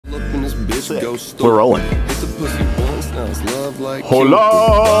sick. We're rolling.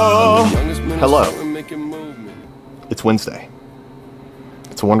 Hola! Hello. It's Wednesday.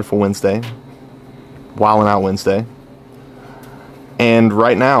 It's a wonderful Wednesday. Wildin' Out Wednesday. And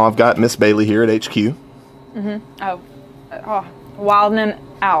right now, I've got Miss Bailey here at HQ. Mm-hmm. Oh, wildin'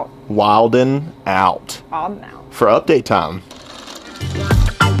 out. Wildin' out. Wildin' out. For update time.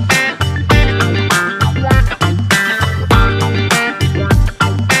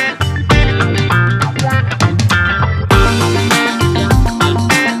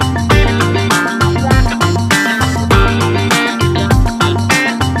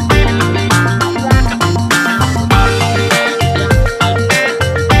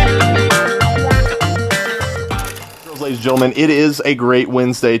 Ladies and gentlemen, it is a great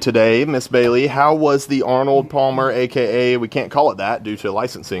Wednesday today. Miss Bailey, how was the Arnold Palmer, aka, we can't call it that due to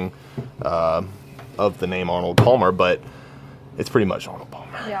licensing of the name Arnold Palmer, but it's pretty much Arnold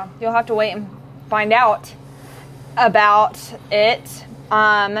Palmer. Yeah, you'll have to wait and find out about it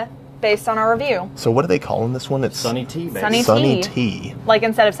based on our review. So what are they calling this one? It's Sunny T, baby. Sunny T. Like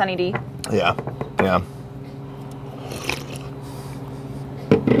instead of Sunny D. Yeah, yeah.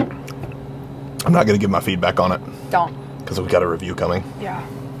 I'm not going to give my feedback on it. Don't. Because we've got a review coming. Yeah.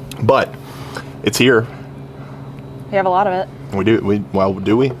 But it's here. We have a lot of it. We do.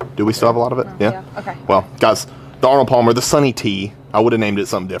 Do we? Do we still have a lot of it? Oh, yeah. Okay. Well, guys, the Arnold Palmer, the Sunny T. I would have named it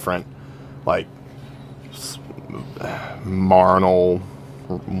something different, like Marnell,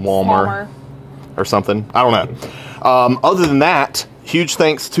 Walmer, or something. I don't know. Other than that, huge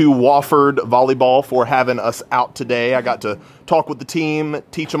thanks to Wofford Volleyball for having us out today. I got to talk with the team,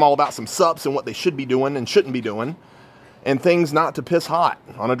 teach them all about some SUPs and what they should be doing and shouldn't be doing, and things not to piss hot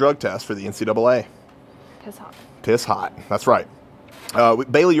on a drug test for the NCAA. Piss hot. Piss hot. That's right.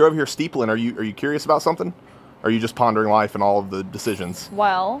 Bailey, you're over here steepling. Are you curious about something? Or are you just pondering life and all of the decisions?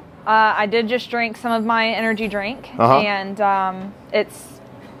 Well, I did just drink some of my energy drink, and it's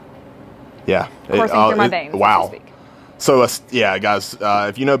coursing through my veins. Wow. So to speak. So, yeah, guys,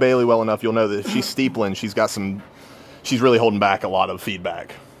 if you know Bailey well enough, you'll know that if she's steepling, she's really holding back a lot of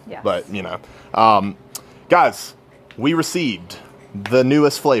feedback. Yes. But, you know. Guys, we received the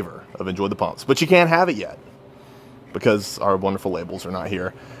newest flavor of Enjoy the Pumps, but you can't have it yet because our wonderful labels are not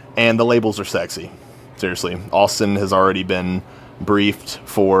here, and the labels are sexy. Seriously, Austin has already been briefed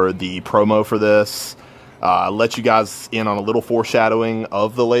for the promo for this. Let you guys in on a little foreshadowing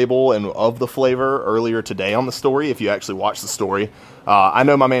of the label and of the flavor earlier today on the story, if you actually watch the story. I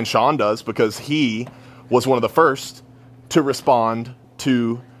know my man Sean does because he was one of the first to respond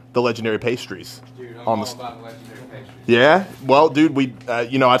to the legendary pastries. Dude, I'm all about legendary pastries. Yeah? Well, dude,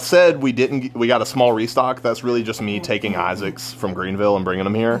 I said we got a small restock. That's really just me taking Isaac's from Greenville and bringing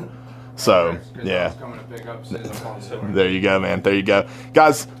them here. So, yeah. There you go, man. There you go.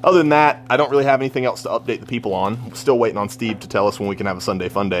 Guys, other than that, I don't really have anything else to update the people on. I'm still waiting on Steve to tell us when we can have a Sunday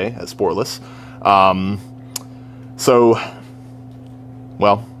Fun Day at Sportless. So,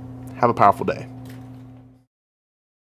 well, have a powerful day.